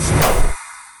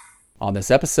On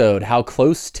this episode, how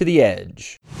close to the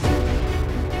edge?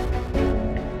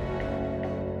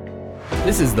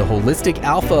 This is the Holistic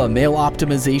Alpha Male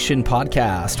Optimization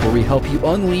Podcast, where we help you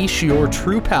unleash your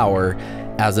true power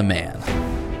as a man.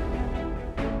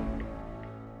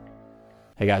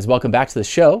 Hey guys, welcome back to the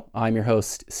show. I'm your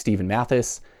host, Stephen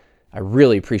Mathis. I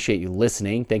really appreciate you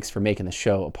listening. Thanks for making the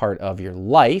show a part of your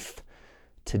life.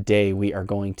 Today we are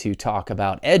going to talk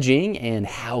about edging and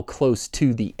how close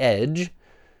to the edge,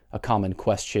 a common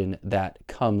question that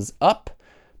comes up.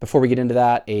 Before we get into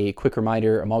that, a quick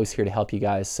reminder, I'm always here to help you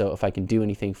guys, so if I can do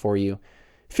anything for you,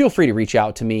 feel free to reach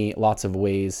out to me. Lots of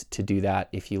ways to do that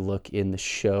if you look in the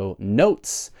show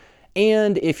notes.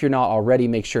 And if you're not already,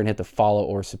 make sure and hit the follow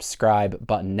or subscribe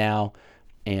button now.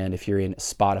 And if you're in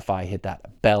Spotify, hit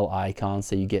that bell icon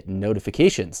so you get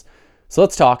notifications. So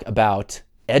let's talk about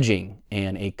edging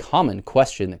and a common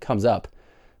question that comes up,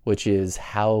 which is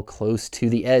how close to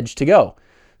the edge to go.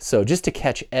 So just to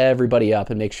catch everybody up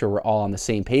and make sure we're all on the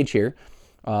same page here,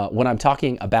 when I'm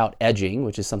talking about edging,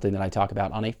 which is something that I talk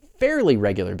about on a fairly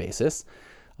regular basis,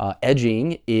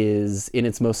 edging is, in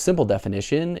its most simple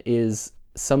definition, is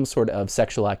some sort of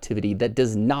sexual activity that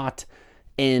does not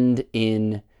end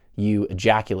in you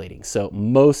ejaculating. So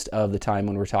most of the time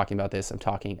when we're talking about this, I'm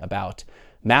talking about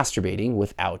masturbating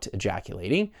without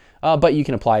ejaculating, but you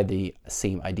can apply the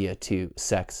same idea to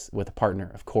sex with a partner,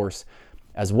 of course,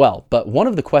 as well. But one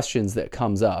of the questions that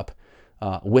comes up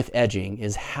with edging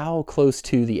is how close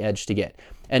to the edge to get.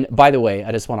 And by the way,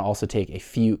 I just want to also take a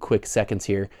few quick seconds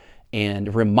here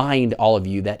and remind all of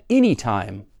you that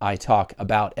anytime I talk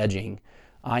about edging,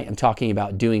 I am talking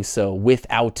about doing so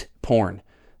without porn,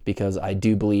 because I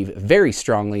do believe very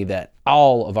strongly that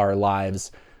all of our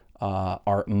lives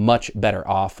are much better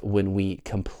off when we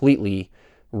completely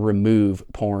remove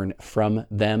porn from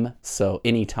them. So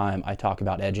anytime I talk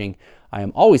about edging, I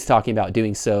am always talking about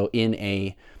doing so in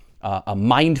a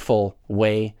mindful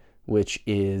way, which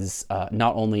is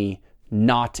not only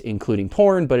not including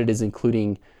porn, but it is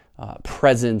including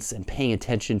presence and paying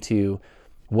attention to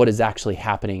what is actually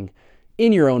happening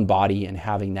in your own body and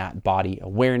having that body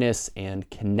awareness and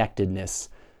connectedness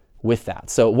with that.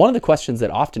 So one of the questions that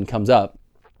often comes up,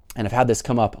 and I've had this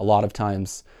come up a lot of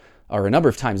times or a number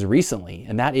of times recently,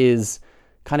 and that is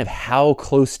kind of how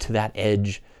close to that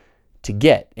edge to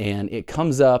get. And it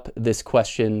comes up, this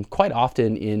question, quite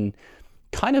often in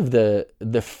kind of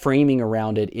the framing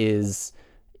around it is,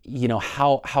 you know,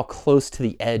 how close to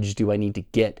the edge do I need to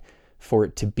get for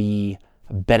it to be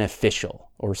beneficial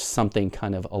or something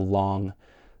kind of along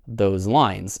those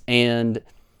lines. And,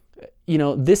 you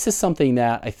know, this is something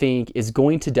that I think is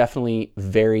going to definitely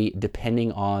vary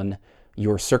depending on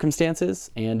your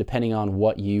circumstances and depending on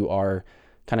what you are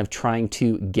kind of trying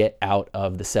to get out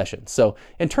of the session. So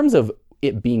in terms of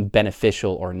it being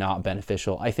beneficial or not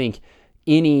beneficial, I think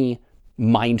any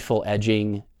mindful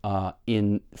edging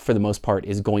for the most part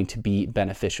is going to be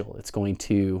beneficial. It's going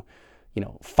to, you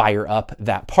know, fire up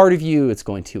that part of you. It's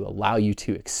going to allow you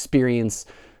to experience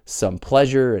some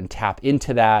pleasure and tap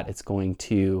into that. It's going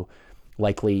to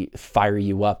likely fire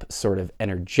you up sort of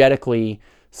energetically.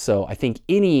 So I think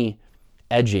any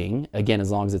edging, again, as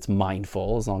long as it's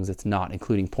mindful, as long as it's not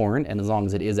including porn, and as long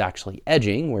as it is actually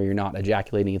edging, where you're not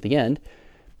ejaculating at the end,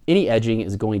 any edging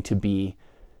is going to be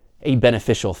a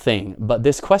beneficial thing. But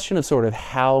this question of sort of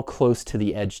how close to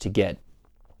the edge to get,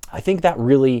 I think that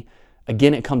really,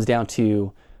 again, it comes down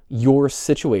to your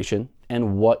situation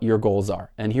and what your goals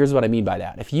are. And here's what I mean by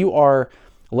that. If you are,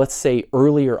 let's say,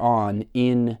 earlier on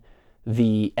in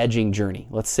the edging journey,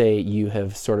 let's say you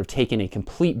have sort of taken a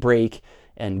complete break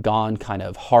and gone kind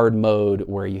of hard mode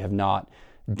where you have not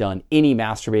done any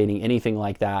masturbating, anything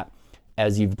like that,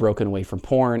 as you've broken away from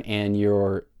porn and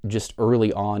you're just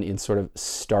early on in sort of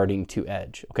starting to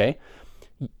edge, okay?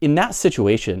 In that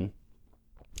situation,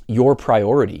 your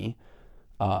priority,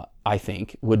 I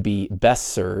think, would be best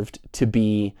served to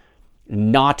be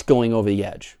not going over the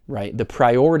edge, right? The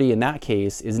priority in that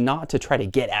case is not to try to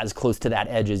get as close to that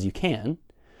edge as you can.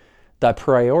 The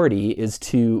priority is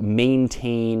to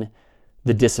maintain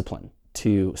the discipline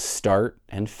to start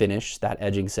and finish that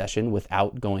edging session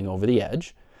without going over the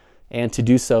edge, and to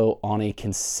do so on a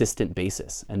consistent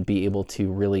basis and be able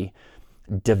to really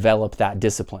develop that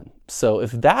discipline. So if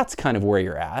that's kind of where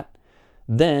you're at,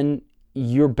 then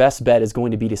your best bet is going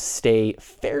to be to stay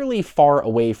fairly far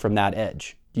away from that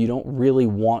edge. You don't really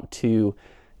want to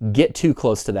get too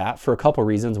close to that for a couple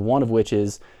reasons, one of which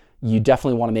is you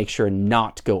definitely want to make sure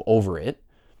not go over it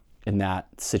in that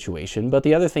situation. But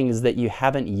the other thing is that you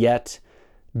haven't yet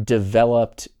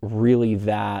developed really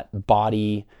that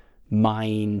body,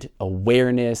 mind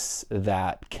awareness,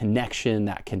 that connection,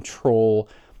 that control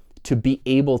to be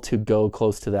able to go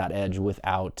close to that edge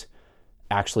without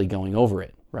actually going over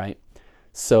it, right?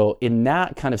 So in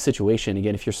that kind of situation,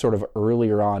 again, if you're sort of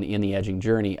earlier on in the edging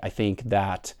journey, I think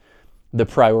that the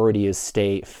priority is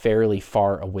stay fairly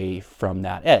far away from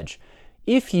that edge.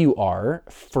 If you are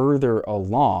further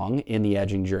along in the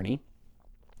edging journey,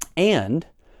 and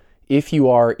if you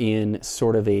are in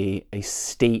sort of a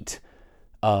state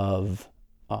of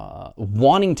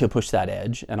wanting to push that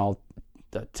edge, and I'll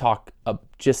talk in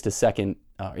just a second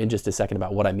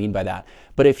about what I mean by that.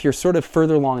 But if you're sort of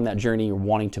further along in that journey, you're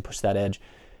wanting to push that edge,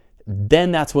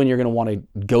 then that's when you're going to want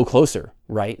to go closer,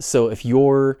 right? So if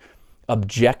your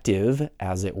objective,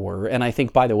 as it were, and I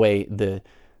think, by the way, the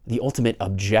ultimate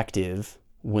objective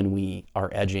when we are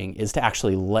edging is to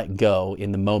actually let go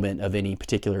in the moment of any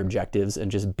particular objectives and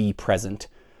just be present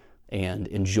and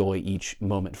enjoy each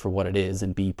moment for what it is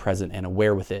and be present and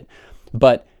aware with it.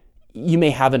 But you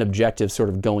may have an objective sort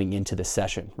of going into the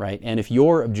session, right? And if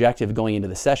your objective going into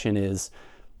the session is,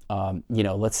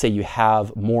 let's say you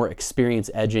have more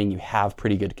experience edging, you have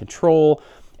pretty good control,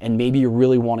 and maybe you're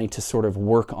really wanting to sort of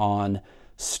work on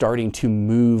starting to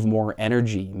move more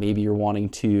energy. Maybe you're wanting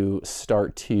to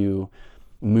start to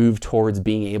move towards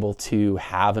being able to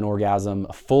have an orgasm,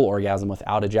 a full orgasm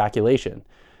without ejaculation,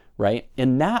 right?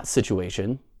 In that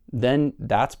situation, then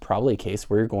that's probably a case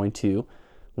where you're going to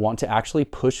want to actually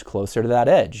push closer to that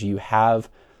edge. You have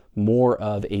more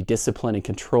of a discipline and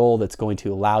control that's going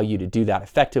to allow you to do that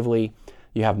effectively.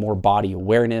 You have more body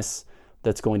awareness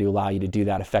that's going to allow you to do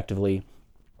that effectively.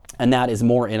 And that is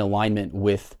more in alignment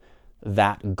with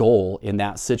that goal in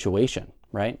that situation,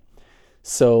 right?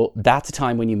 So that's a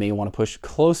time when you may want to push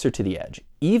closer to the edge.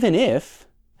 Even if,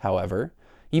 however,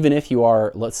 you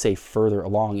are, let's say, further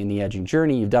along in the edging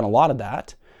journey, you've done a lot of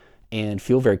that and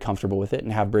feel very comfortable with it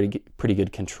and have pretty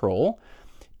good control.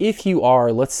 If you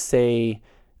are, let's say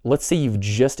you've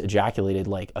just ejaculated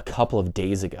like a couple of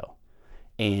days ago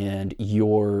and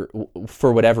you're,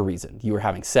 for whatever reason, you were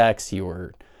having sex, you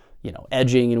were,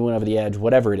 edging and went over the edge,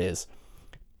 whatever it is.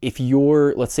 If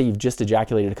you're, let's say you've just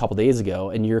ejaculated a couple days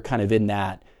ago and you're kind of in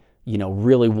that,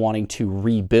 really wanting to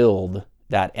rebuild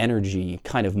that energy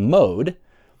kind of mode,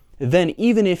 then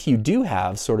even if you do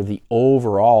have sort of the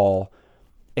overall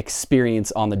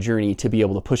experience on the journey to be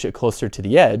able to push it closer to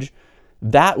the edge,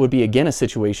 that would be, again, a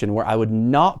situation where I would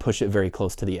not push it very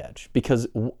close to the edge, because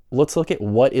let's look at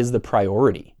what is the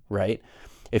priority, right?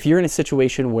 If you're in a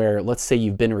situation where, let's say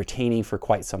you've been retaining for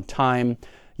quite some time,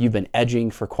 you've been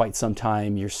edging for quite some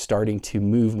time, you're starting to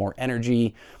move more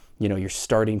energy, you're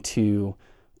starting to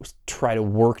try to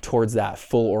work towards that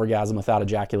full orgasm without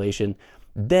ejaculation,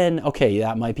 then, okay,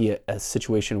 that might be a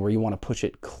situation where you want to push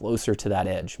it closer to that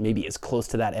edge, maybe as close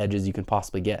to that edge as you can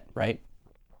possibly get, right?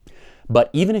 But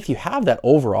even if you have that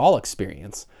overall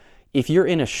experience, if you're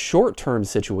in a short-term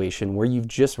situation where you've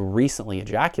just recently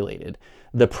ejaculated,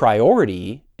 the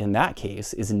priority in that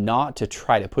case is not to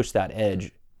try to push that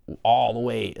edge all the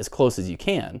way as close as you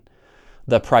can.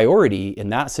 The priority in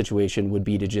that situation would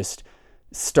be to just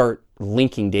start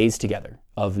linking days together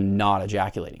of not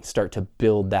ejaculating, start to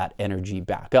build that energy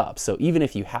back up. So even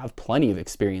if you have plenty of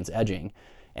experience edging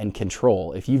and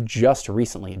control, if you've just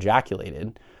recently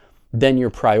ejaculated, then your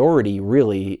priority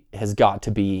really has got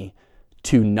to be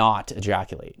to not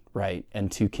ejaculate, right? And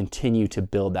to continue to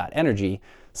build that energy.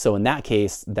 So in that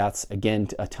case, that's again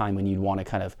a time when you'd want to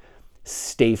kind of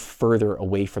stay further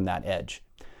away from that edge.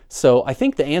 So I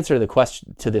think the answer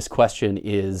to this question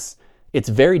is it's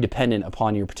very dependent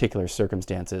upon your particular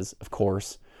circumstances, of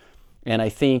course. And I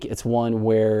think it's one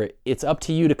where it's up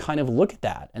to you to kind of look at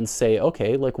that and say,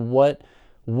 okay, like what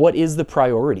is the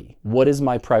priority? What is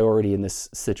my priority in this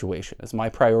situation? Is my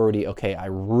priority, okay, I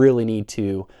really need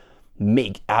to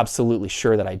make absolutely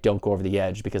sure that I don't go over the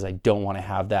edge because I don't want to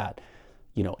have that,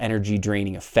 energy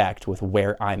draining effect with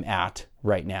where I'm at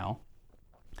right now.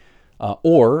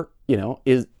 Or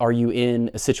are you in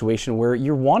a situation where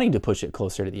you're wanting to push it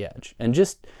closer to the edge? And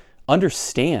just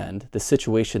understand the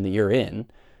situation that you're in,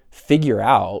 figure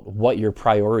out what your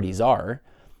priorities are,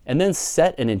 and then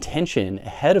set an intention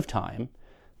ahead of time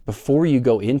before you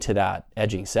go into that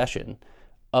edging session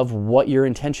of what your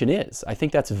intention is. I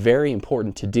think that's very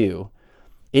important to do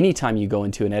anytime you go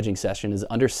into an edging session, is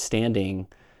understanding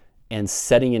and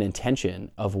setting an intention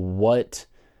of what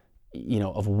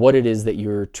it is that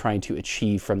you're trying to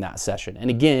achieve from that session. And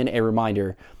again, a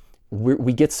reminder,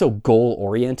 we get so goal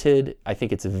oriented. I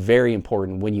think it's very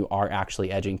important when you are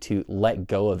actually edging to let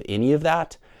go of any of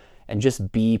that and just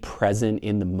be present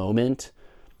in the moment,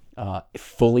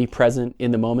 fully present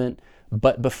in the moment.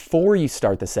 But before you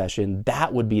start the session,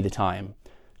 that would be the time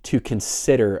to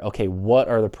consider, okay, what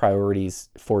are the priorities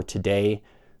for today?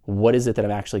 What is it that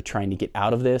I'm actually trying to get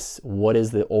out of this? What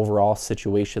is the overall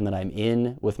situation that I'm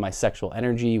in with my sexual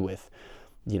energy, with,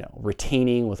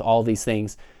 retaining, with all these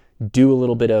things? Do a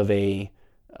little bit of a,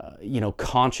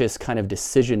 conscious kind of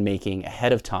decision making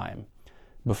ahead of time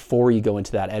before you go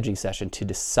into that edging session to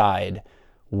decide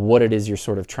what it is you're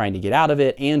sort of trying to get out of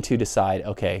it, and to decide,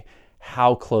 okay,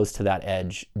 how close to that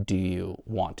edge do you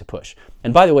want to push?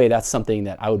 And by the way, that's something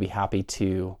that I would be happy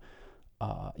to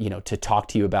to talk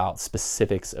to you about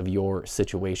specifics of your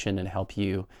situation and help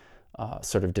you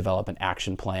sort of develop an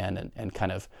action plan and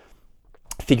kind of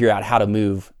figure out how to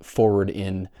move forward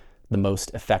in the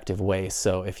most effective way.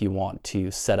 So if you want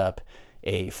to set up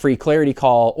a free clarity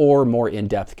call or more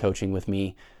in-depth coaching with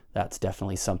me, that's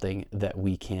definitely something that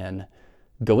we can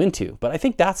go into. But I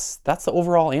think that's the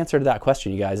overall answer to that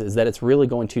question, you guys, is that it's really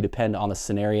going to depend on the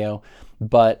scenario.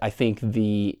 But I think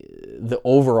the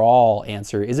overall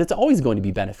answer is it's always going to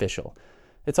be beneficial.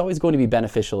 It's always going to be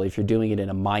beneficial if you're doing it in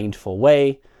a mindful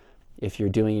way, if you're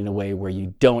doing it in a way where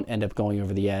you don't end up going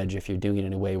over the edge, if you're doing it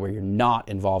in a way where you're not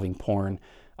involving porn.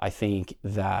 I think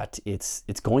that it's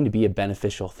going to be a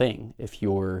beneficial thing if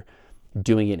you're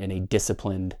doing it in a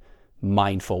disciplined,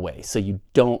 mindful way. So you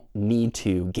don't need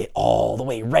to get all the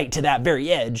way right to that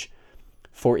very edge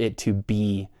for it to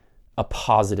be a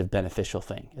positive, beneficial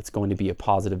thing. It's going to be a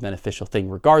positive, beneficial thing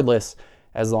regardless,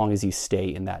 as long as you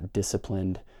stay in that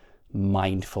disciplined,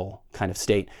 mindful kind of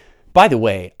state. By the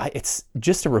way, it's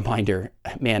just a reminder,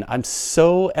 man,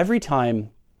 every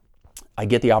time I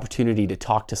get the opportunity to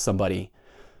talk to somebody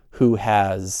who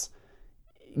has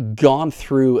gone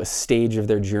through a stage of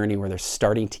their journey where they're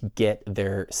starting to get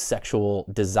their sexual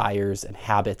desires and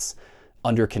habits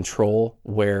under control,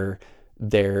 where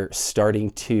they're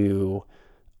starting to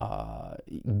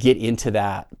get into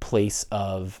that place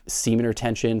of semen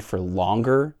retention for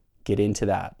longer, get into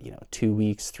that, 2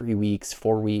 weeks, 3 weeks,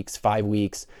 4 weeks, 5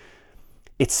 weeks.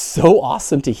 It's so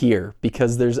awesome to hear,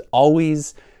 because there's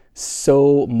always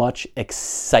so much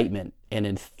excitement and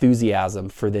enthusiasm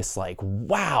for this, like,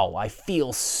 wow, I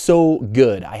feel so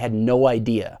good. I had no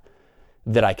idea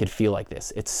that I could feel like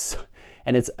this. It's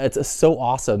so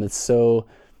awesome. It's so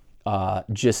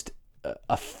just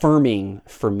affirming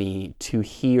for me to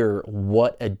hear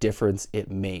what a difference it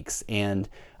makes. And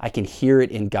I can hear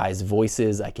it in guys'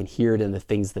 voices. I can hear it in the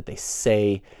things that they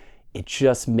say. It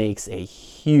just makes a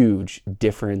huge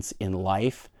difference in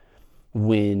life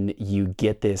when you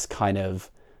get this kind of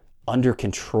under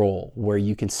control, where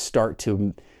you can start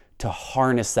to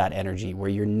harness that energy, where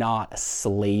you're not a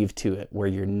slave to it, where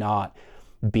you're not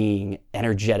being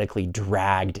energetically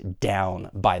dragged down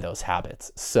by those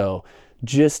habits. So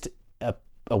just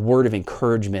a word of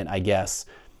encouragement, I guess,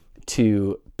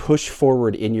 to push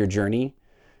forward in your journey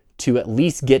to at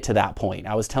least get to that point.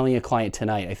 I was telling a client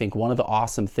tonight, I think one of the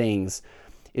awesome things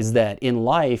is that in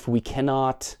life, we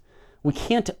can't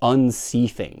unsee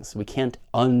things. We can't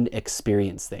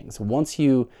unexperience things. Once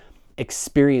you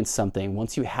experience something,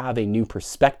 once you have a new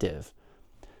perspective,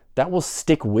 that will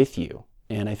stick with you.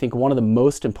 And I think one of the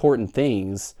most important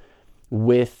things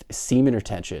with semen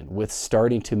retention, with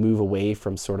starting to move away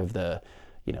from sort of the,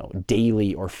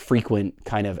 daily or frequent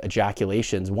kind of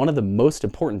ejaculations, one of the most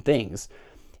important things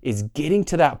is getting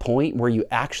to that point where you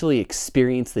actually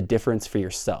experience the difference for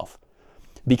yourself.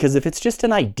 Because if it's just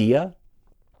an idea,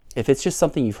 if it's just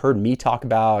something you've heard me talk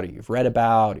about, or you've read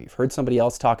about, or you've heard somebody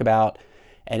else talk about,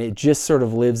 and it just sort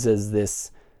of lives as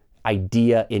this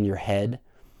idea in your head,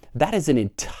 that is an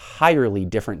entirely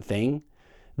different thing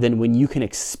than when you can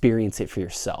experience it for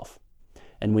yourself.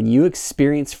 And when you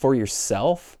experience for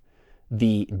yourself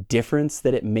the difference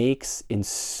that it makes in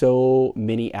so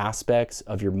many aspects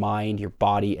of your mind, your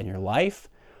body, and your life,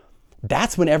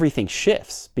 that's when everything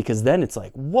shifts. Because then it's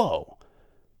like, whoa,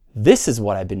 this is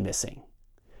what I've been missing.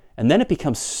 And then it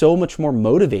becomes so much more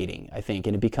motivating, I think,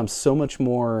 and it becomes so much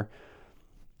more,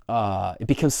 it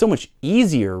becomes so much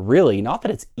easier, really. Not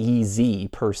that it's easy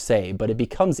per se, but it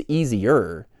becomes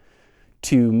easier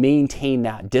to maintain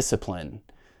that discipline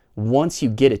once you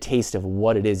get a taste of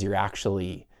what it is you're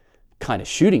actually kind of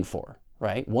shooting for,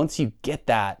 right? Once you get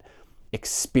that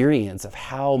experience of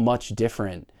how much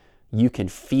different you can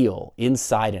feel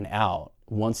inside and out,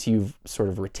 once you've sort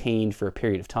of retained for a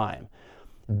period of time,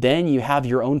 then you have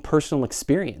your own personal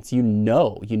experience. You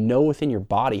know within your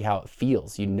body how it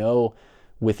feels. You know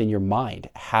within your mind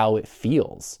how it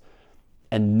feels.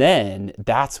 And then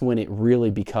that's when it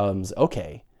really becomes,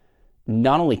 okay,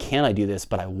 not only can I do this,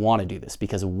 but I want to do this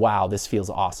because, wow, this feels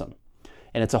awesome.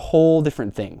 And it's a whole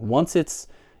different thing. Once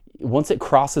it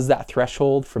crosses that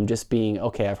threshold from just being,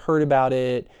 okay, I've heard about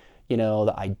it,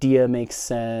 the idea makes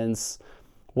sense.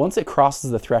 Once it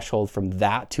crosses the threshold from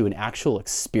that to an actual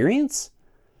experience,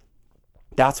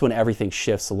 that's when everything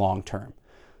shifts long term.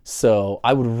 So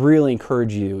I would really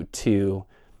encourage you to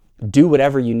do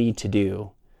whatever you need to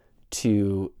do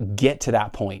to get to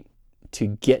that point, to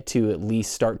get to at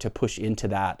least start to push into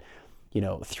that,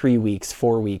 3 weeks,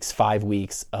 4 weeks, 5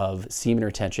 weeks of semen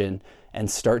retention, and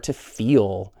start to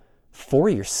feel for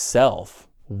yourself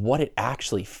what it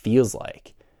actually feels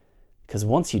like. Because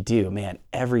once you do, man,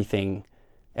 everything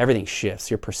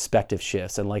shifts, your perspective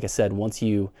shifts. And like I said, once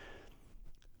you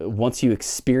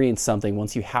experience something,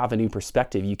 once you have a new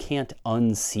perspective, you can't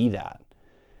unsee that.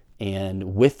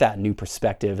 And with that new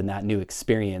perspective and that new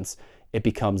experience, it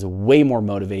becomes way more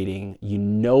motivating. You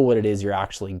know what it is you're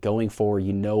actually going for,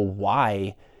 you know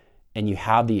why, and you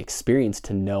have the experience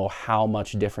to know how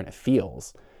much different it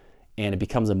feels. And it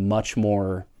becomes a much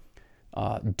more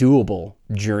doable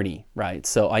journey, right?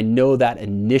 So I know that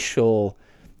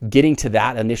getting to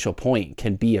that initial point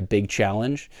can be a big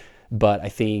challenge, but I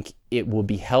think it will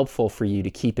be helpful for you to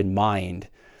keep in mind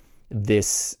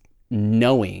this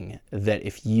knowing that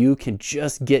if you can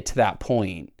just get to that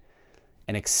point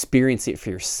and experience it for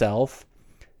yourself,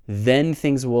 then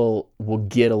things will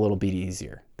get a little bit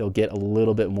easier. They'll get a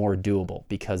little bit more doable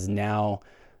because now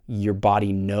your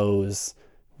body knows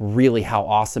really how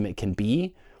awesome it can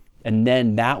be. And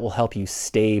then that will help you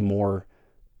stay more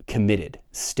committed,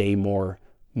 stay more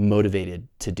motivated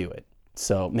to do it.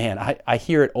 So man, I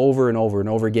hear it over and over and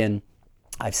over again.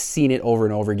 I've seen it over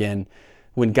and over again.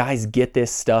 When guys get this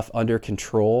stuff under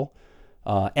control,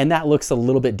 and that looks a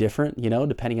little bit different,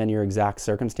 depending on your exact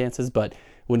circumstances. But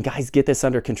when guys get this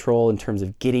under control in terms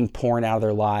of getting porn out of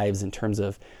their lives, in terms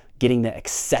of getting the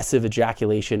excessive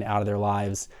ejaculation out of their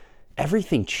lives,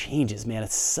 everything changes, man.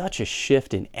 It's such a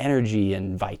shift in energy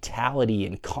and vitality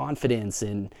and confidence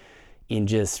and in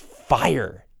just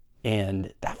fire.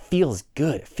 And that feels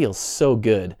good. It feels so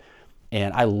good.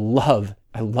 And I love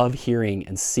hearing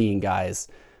and seeing guys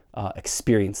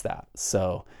experience that.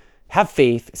 So have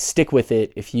faith, stick with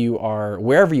it. If you are,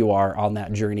 wherever you are on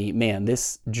that journey, man,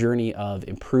 this journey of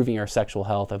improving our sexual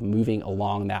health, of moving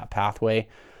along that pathway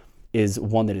is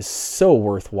one that is so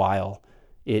worthwhile.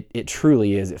 It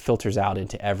truly is. It filters out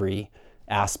into every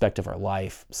aspect of our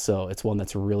life. So it's one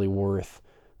that's really worth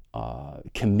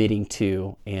committing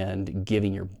to and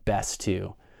giving your best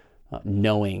to,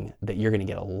 knowing that you're going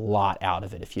to get a lot out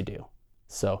of it if you do.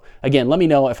 So again, let me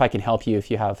know if I can help you,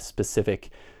 if you have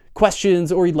specific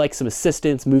questions or you'd like some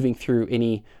assistance moving through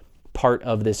any part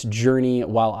of this journey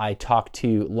while I talk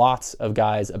to lots of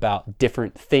guys about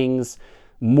different things.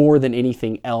 More than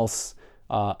anything else,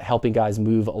 helping guys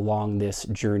move along this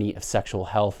journey of sexual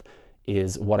health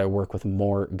is what I work with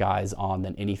more guys on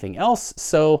than anything else.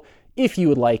 So if you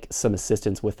would like some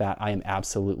assistance with that, I am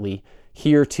absolutely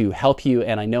here to help you.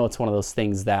 And I know it's one of those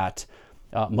things that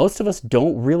most of us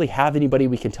don't really have anybody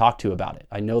we can talk to about it.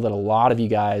 I know that a lot of you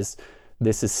guys,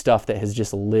 this is stuff that has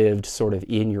just lived sort of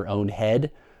in your own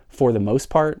head for the most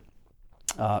part.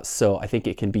 So I think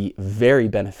it can be very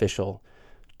beneficial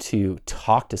to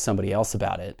talk to somebody else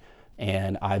about it.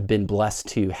 And I've been blessed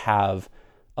to have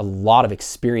a lot of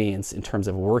experience in terms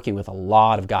of working with a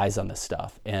lot of guys on this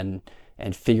stuff and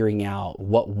figuring out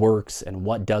what works and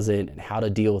what doesn't and how to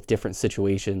deal with different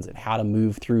situations and how to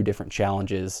move through different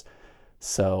challenges.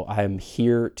 So I'm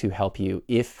here to help you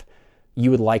if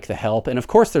you would like the help. And of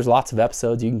course, there's lots of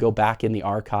episodes. You can go back in the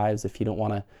archives if you don't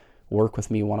want to work with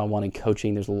me one-on-one in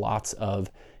coaching. There's lots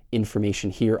of information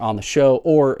here on the show.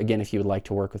 Or again, if you would like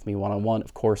to work with me one-on-one,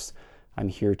 of course, I'm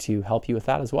here to help you with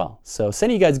that as well. So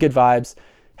sending you guys good vibes.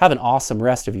 Have an awesome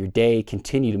rest of your day.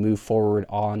 Continue to move forward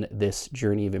on this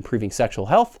journey of improving sexual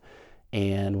health.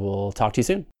 And we'll talk to you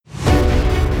soon.